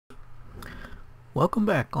Welcome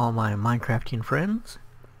back, all my Minecraftian friends.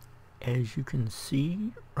 As you can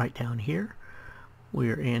see right down here,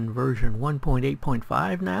 we're in version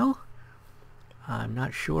 1.8.5 now. I'm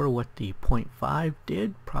not sure what the 0.5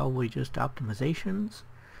 did, probably just optimizations.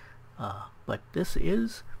 But this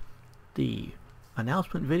is the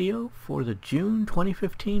announcement video for the June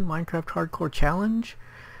 2015 Minecraft Hardcore Challenge,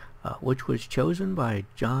 which was chosen by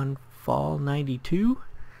John Fall 92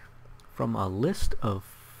 from a list of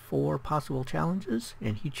 4 possible challenges,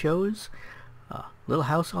 and he chose Little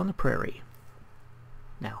House on the Prairie.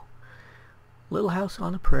 Now, Little House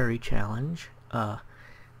on the Prairie challenge,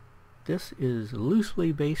 this is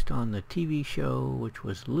loosely based on the TV show, which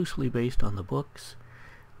was loosely based on the books,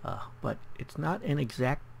 but it's not an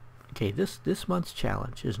exact, this month's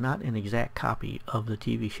challenge is not an exact copy of the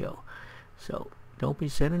TV show. So don't be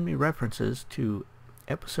sending me references to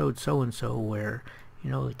episode so-and-so where, you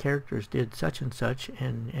know, the characters did such and such,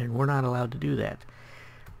 and we're not allowed to do that.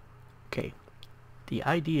 Okay, the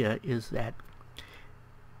idea is that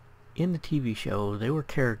in the TV show they were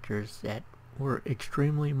characters that were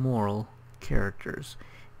extremely moral characters,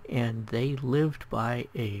 and they lived by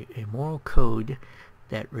a moral code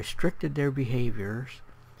that restricted their behaviors,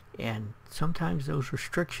 and sometimes those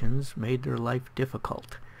restrictions made their life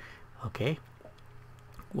difficult. Okay,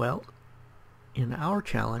 well, in our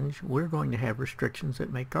challenge, we're going to have restrictions that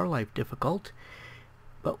make our life difficult,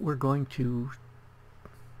 but we're going to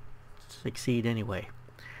succeed anyway.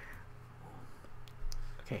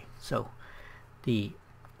 Okay, so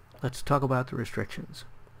let's talk about the restrictions.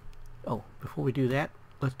 Oh, before we do that,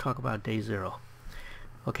 let's talk about day 0.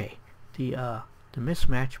 Okay, the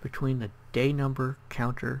mismatch between the day number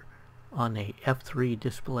counter on a F3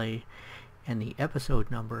 display and the episode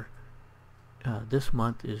number this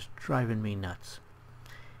month is driving me nuts.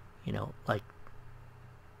 You know, like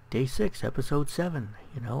day 6 episode 7,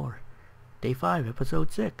 you know, or day 5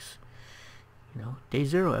 episode 6, you know, day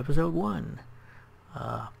 0 episode 1.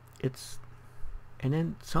 And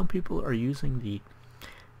then some people are using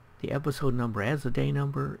the episode number as the day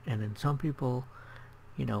number, and then some people,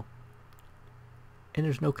 you know, and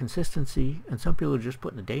there's no consistency, and some people are just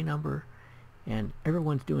putting the day number, and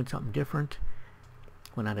everyone's doing something different.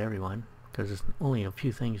 Well, not everyone, because there's only a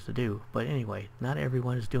few things to do, but anyway, not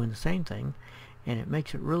everyone is doing the same thing, and it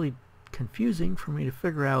makes it really confusing for me to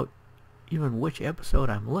figure out even which episode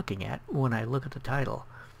I'm looking at when I look at the title.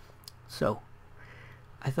 So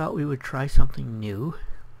I thought we would try something new,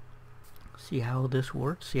 see how this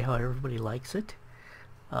works, see how everybody likes it.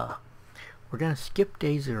 We're gonna skip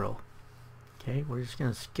day 0. Okay, we're just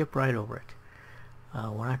gonna skip right over it.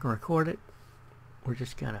 We're not gonna record it, we're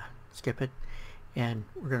just gonna skip it. And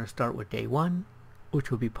we're going to start with day 1,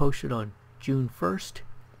 which will be posted on June 1st.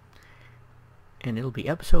 And it'll be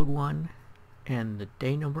episode 1, and the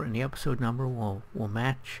day number and the episode number will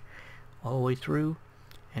match all the way through.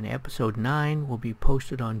 And episode 9 will be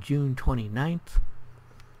posted on June 29th,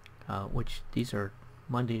 which these are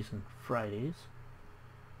Mondays and Fridays.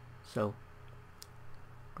 So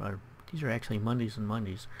these are actually Mondays and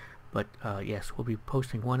Mondays. But yes, we'll be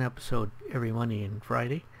posting one episode every Monday and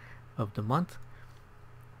Friday of the month,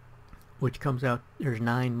 which comes out, there's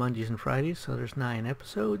 9 Mondays and Fridays, so there's 9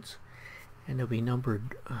 episodes, and they'll be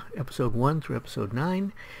numbered episode 1 through episode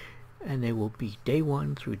 9, and they will be day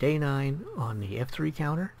 1 through day 9 on the F3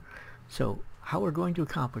 counter. So how we're going to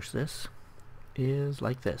accomplish this is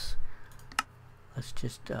like this. Let's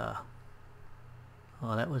just well,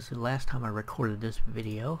 that was the last time I recorded this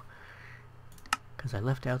video, because I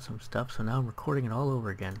left out some stuff, so now I'm recording it all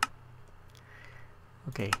over again.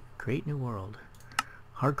 Okay, create new world.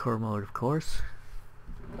 Hardcore mode, of course.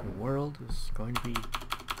 The world is going to be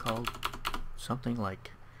called something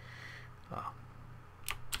like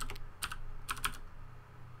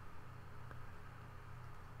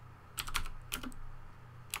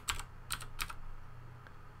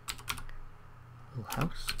Little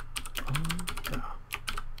House on the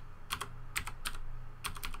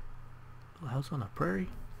Little House on the Prairie.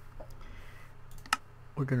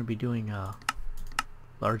 We're going to be doing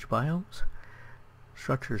large biomes.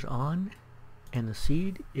 Structures on, and the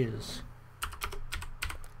seed is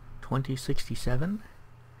 2067.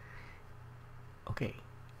 Okay,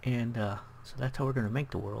 and so that's how we're going to make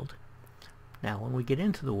the world. Now when we get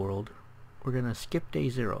into the world, we're going to skip day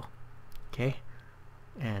 0. Okay,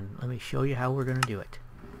 and let me show you how we're going to do it.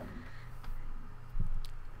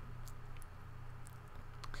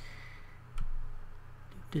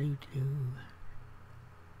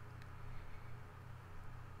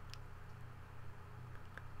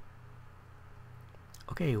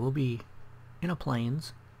 Okay, we'll be in a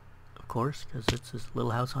plains, of course, because it's this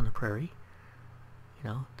Little House on the Prairie. You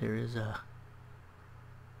know, there is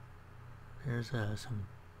There's some,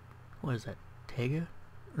 what is that, taiga?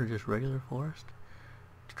 Or just regular forest?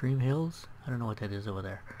 Extreme hills? I don't know what that is over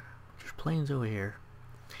there. There's plains over here.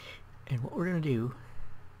 And what we're going to do...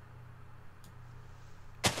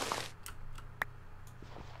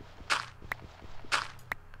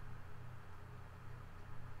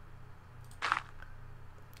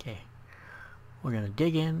 Okay. We're going to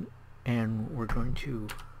dig in, and we're going to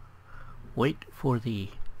wait for the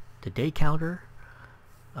day counter,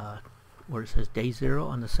 where it says day 0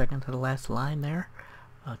 on the second to the last line there,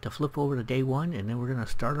 to flip over to day 1, and then we're going to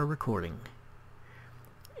start our recording.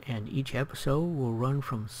 And each episode will run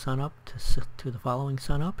from sunup to the following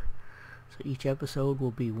sunup. So each episode will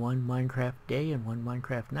be one Minecraft day and one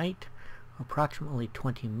Minecraft night, approximately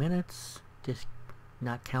 20 minutes, just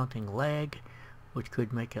not counting lag, which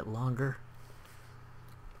could make it longer.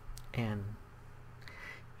 And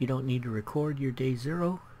you don't need to record your day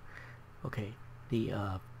 0. Okay, the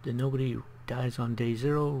nobody dies on day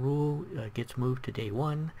 0 rule gets moved to day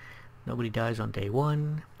 1. Nobody dies on day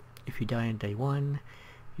 1. If you die on day 1,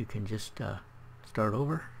 you can just start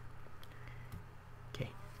over. Okay,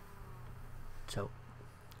 so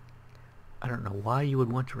I don't know why you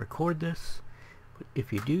would want to record this, but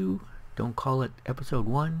if you do, don't call it episode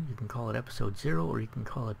 1. You can call it episode 0, or you can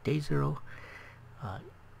call it day 0.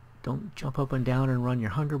 Don't jump up and down and run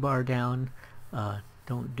your hunger bar down.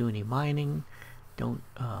 Don't do any mining. Don't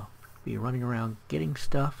be running around getting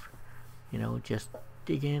stuff. You know, just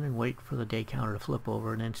dig in and wait for the day counter to flip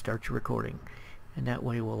over, and then start your recording. And that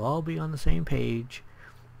way we'll all be on the same page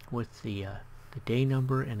with the day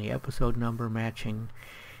number and the episode number matching,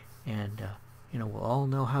 and you know, we'll all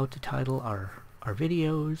know how to title our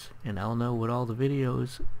videos, and I'll know what all the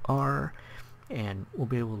videos are, and we'll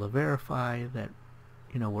be able to verify that,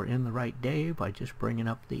 you know, we're in the right day by just bringing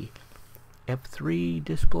up the F3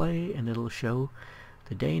 display, and it'll show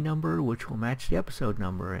the day number, which will match the episode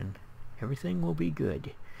number, and everything will be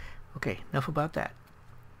good. Okay, enough about that.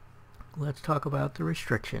 Let's talk about the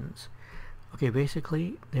restrictions. Okay,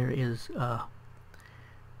 basically there is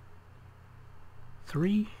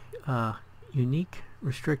 3 unique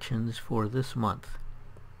restrictions for this month.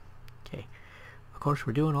 Okay, of course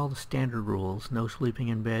we're doing all the standard rules: no sleeping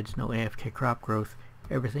in beds, no AFK crop growth,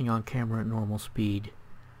 everything on camera at normal speed.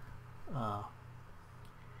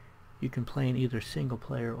 You can play in either single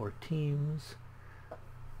player or teams.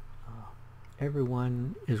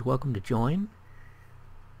 Everyone is welcome to join.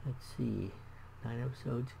 Let's see, 9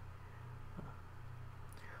 episodes.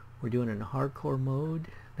 We're doing it in hardcore mode.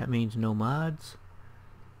 That means no mods.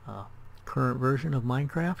 Current version of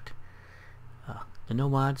Minecraft. The no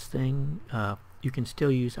mods thing, you can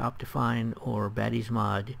still use Optifine or Baddies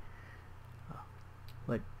mod,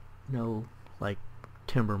 but no like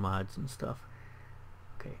timber mods and stuff.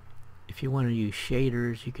 Okay, if you want to use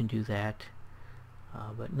shaders, you can do that,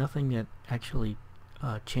 but nothing that actually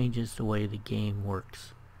changes the way the game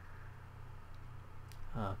works.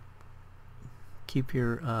 Keep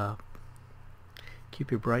your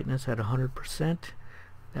brightness at 100%.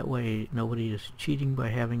 That way nobody is cheating by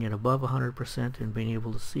having it above 100% and being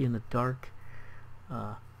able to see in the dark,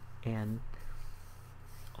 and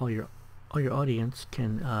all your audience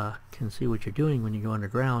can see what you're doing when you go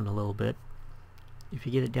underground a little bit. If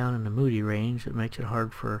you get it down in the moody range, it makes it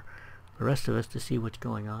hard for the rest of us to see what's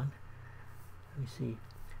going on. Let me see.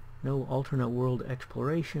 No alternate world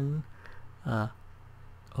exploration,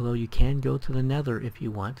 although you can go to the Nether if you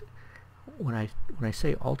want. When I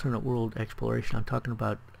say alternate world exploration, I'm talking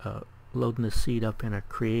about loading the seed up in a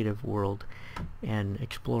creative world and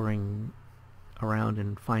exploring around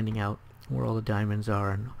and finding out where all the diamonds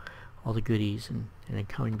are and all the goodies, and then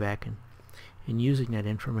coming back and using that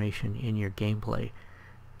information in your gameplay.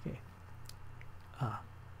 Okay.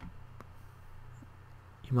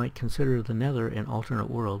 You might consider the Nether an alternate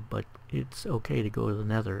world, but it's okay to go to the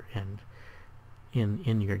Nether and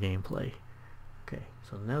in your gameplay. Okay,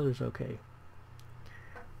 so the Nether's okay.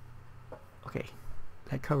 Okay,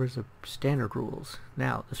 that covers the standard rules.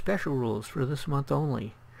 Now, the special rules for this month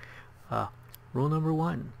only. Rule number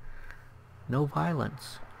 1, no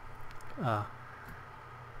violence.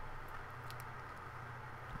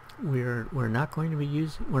 We're not going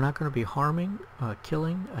to be harming,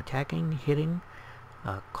 killing, attacking, hitting,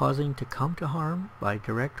 causing to come to harm by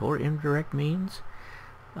direct or indirect means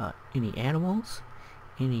any animals,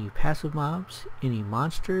 any passive mobs, any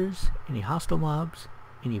monsters, any hostile mobs,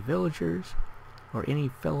 any villagers, or any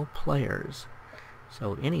fellow players.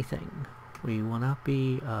 So anything. We will not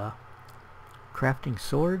be crafting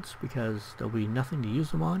swords because there'll be nothing to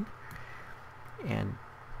use them on. And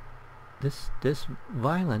this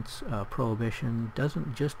violence prohibition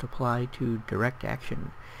doesn't just apply to direct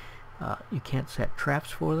action. You can't set traps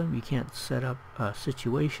for them. You can't set up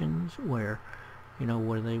situations where,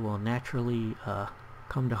 where they will naturally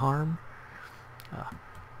come to harm.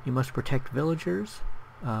 You must protect villagers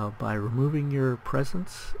by removing your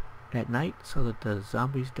presence at night so that the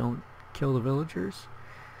zombies don't kill the villagers.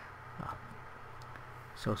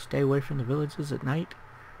 So stay away from the villages at night.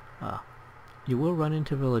 You will run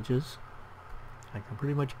into villages. I can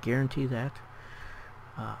pretty much guarantee that.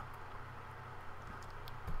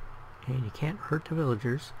 And you can't hurt the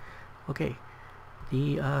villagers. Okay,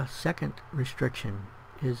 the second restriction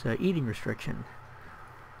is eating restriction.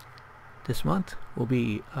 This month will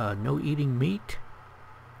be no eating meat.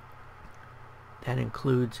 That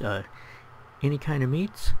includes any kind of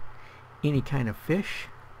meats, any kind of fish,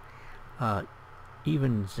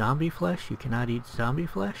 even zombie flesh. You cannot eat zombie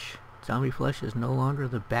flesh. Zombie flesh is no longer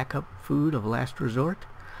the backup food of last resort.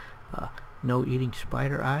 No eating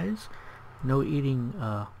spider eyes. No eating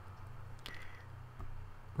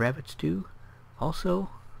rabbit stew. Also,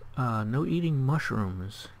 no eating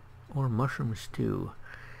mushrooms or mushroom stew,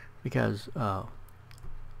 because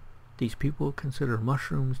these people consider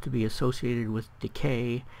mushrooms to be associated with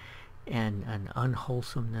decay and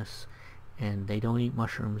unwholesomeness, and they don't eat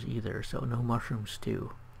mushrooms either, so no mushroom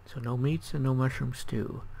stew. So no meats and no mushroom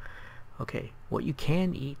stew. Okay, what you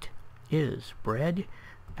can eat is bread,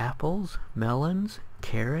 apples, melons,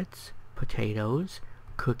 carrots, potatoes,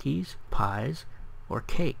 cookies, pies, or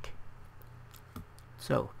cake.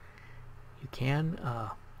 So you can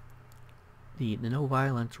the no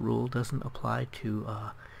violence rule doesn't apply to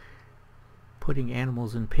putting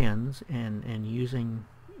animals in pens and using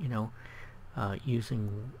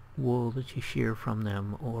using wool that you shear from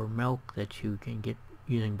them, or milk that you can get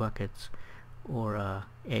using buckets, or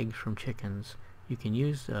eggs from chickens. You can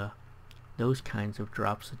use those kinds of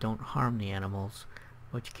drops that don't harm the animals,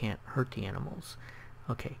 but you can't hurt the animals.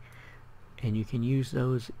 Okay, and you can use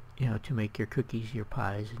those to make your cookies, your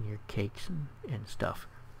pies, and your cakes and stuff.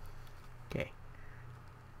 Okay,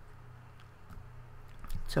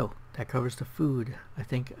 so that covers the food. I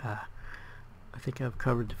think I've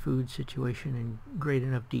covered the food situation in great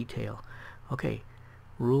enough detail. Okay,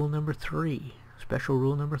 rule number 3, special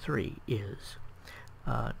rule number 3 is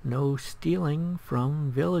no stealing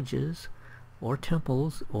from villages or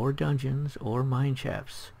temples or dungeons or mine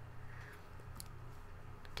shafts.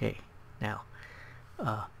 Okay, now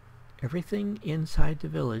everything inside the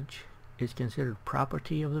village is considered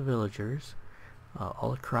property of the villagers.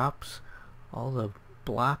 All the crops, all the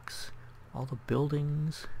blocks, all the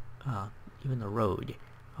buildings, even the road.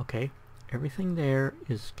 Okay, everything there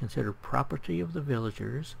is considered property of the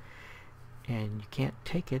villagers, and you can't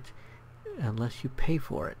take it unless you pay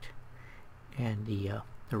for it. And the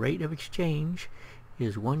rate of exchange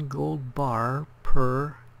is 1 gold bar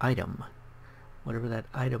per item, whatever that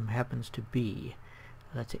item happens to be.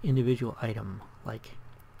 That's an individual item, like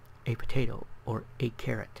a potato or a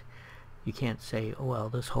carrot. You can't say, oh well,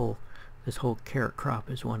 this whole carrot crop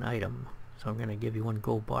is 1 item, so I'm going to give you 1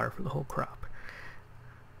 gold bar for the whole crop.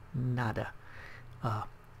 Nada.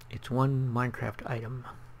 It's 1 Minecraft item,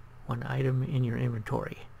 1 item in your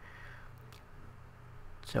inventory.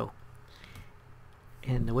 So,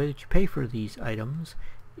 and the way that you pay for these items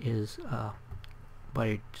is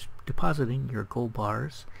by depositing your gold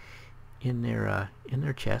bars in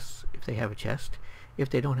their chests, if they have a chest. If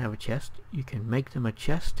they don't have a chest, you can make them a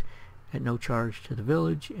chest at no charge to the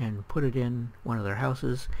village and put it in one of their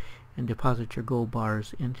houses and deposit your gold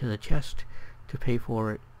bars into the chest to pay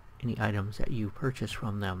for any items that you purchase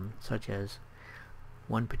from them, such as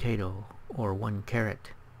 1 potato or 1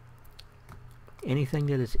 carrot. Anything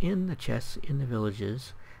that is in the chests in the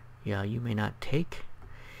villages, you may not take.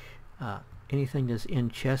 Anything that's in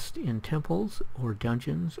chests in temples or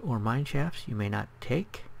dungeons or mine shafts, you may not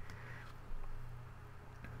take.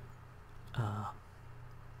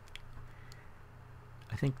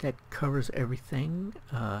 I think that covers everything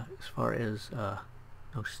as far as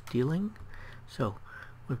no stealing. So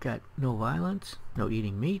we've got no violence, no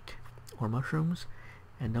eating meat or mushrooms,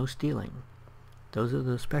 and no stealing. Those are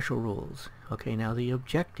the special rules. Okay, now the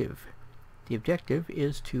objective. The objective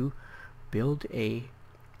is to build a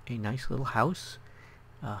nice little house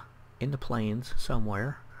in the plains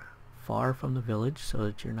somewhere, far from the village, so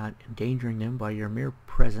that you're not endangering them by your mere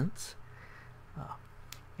presence,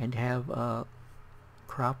 and have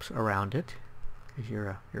crops around it, because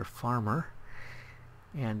you're a farmer,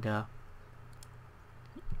 and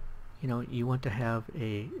you want to have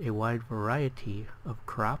a wide variety of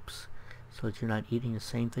crops, so that you're not eating the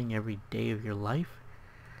same thing every day of your life.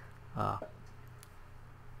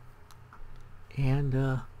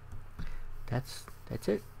 And that's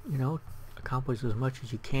it. accomplish as much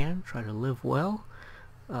as you can. Try to live well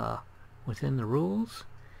within the rules.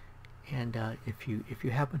 And if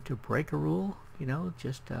you happen to break a rule, you know,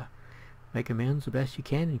 just make amends the best you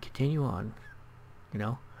can and continue on. You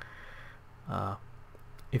know,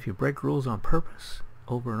 if you break rules on purpose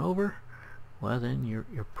over and over, well, then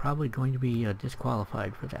you're probably going to be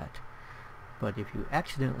disqualified for that. But if you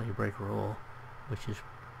accidentally break a rule, which is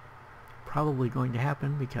probably going to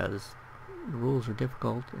happen because the rules are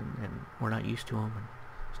difficult and we're not used to them and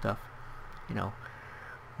stuff, you know,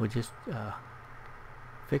 we'll just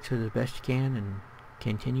fix it as best you can and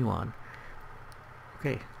continue on.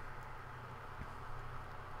 Okay.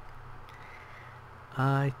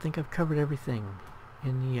 I think I've covered everything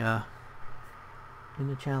in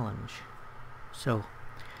the challenge. So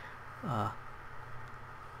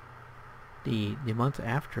the month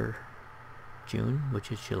after June, which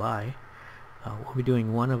is July, we'll be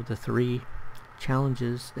doing one of the 3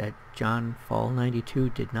 challenges that John Fall 92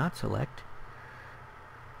 did not select,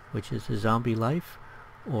 which is the Zombie Life,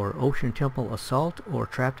 or Ocean Temple Assault, or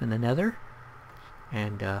Trapped in the Nether.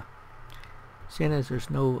 And seeing as there's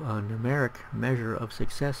no numeric measure of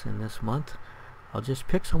success in this month, I'll just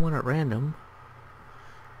pick someone at random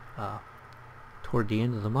toward the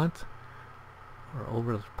end of the month, or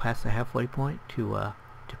over past the halfway point, to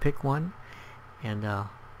pick one, and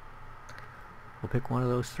we'll pick one of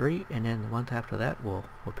those 3, and then the month after that we'll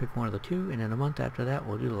pick one of the 2, and then the month after that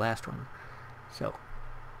we'll do the last one. So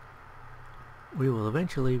we will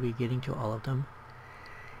eventually be getting to all of them.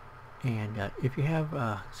 And if you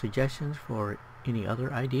have suggestions for any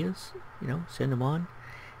other ideas, you know, send them on,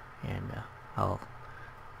 and I'll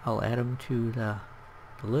add them to the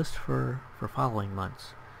list for following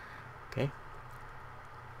months. Okay,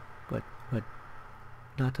 but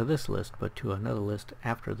not to this list, but to another list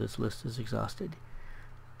after this list is exhausted.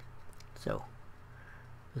 So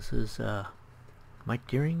this is Mike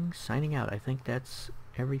Deering signing out. I think that's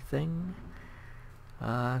everything.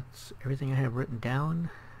 It's everything I have written down.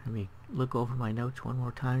 Let me look over my notes one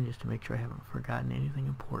more time just to make sure I haven't forgotten anything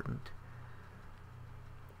important.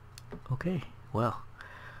 Okay, well,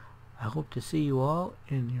 I hope to see you all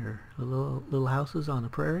in your little houses on the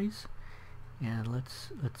prairies, and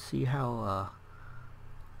let's see how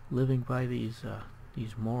living by these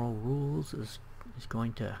moral rules is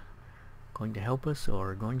going to help us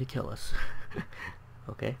or going to kill us.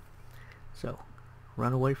 Okay, so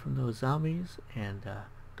run away from those zombies, and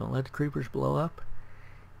don't let the creepers blow up.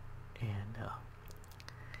 And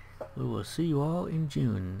we will see you all in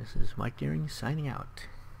June. This is Mike Deering signing out.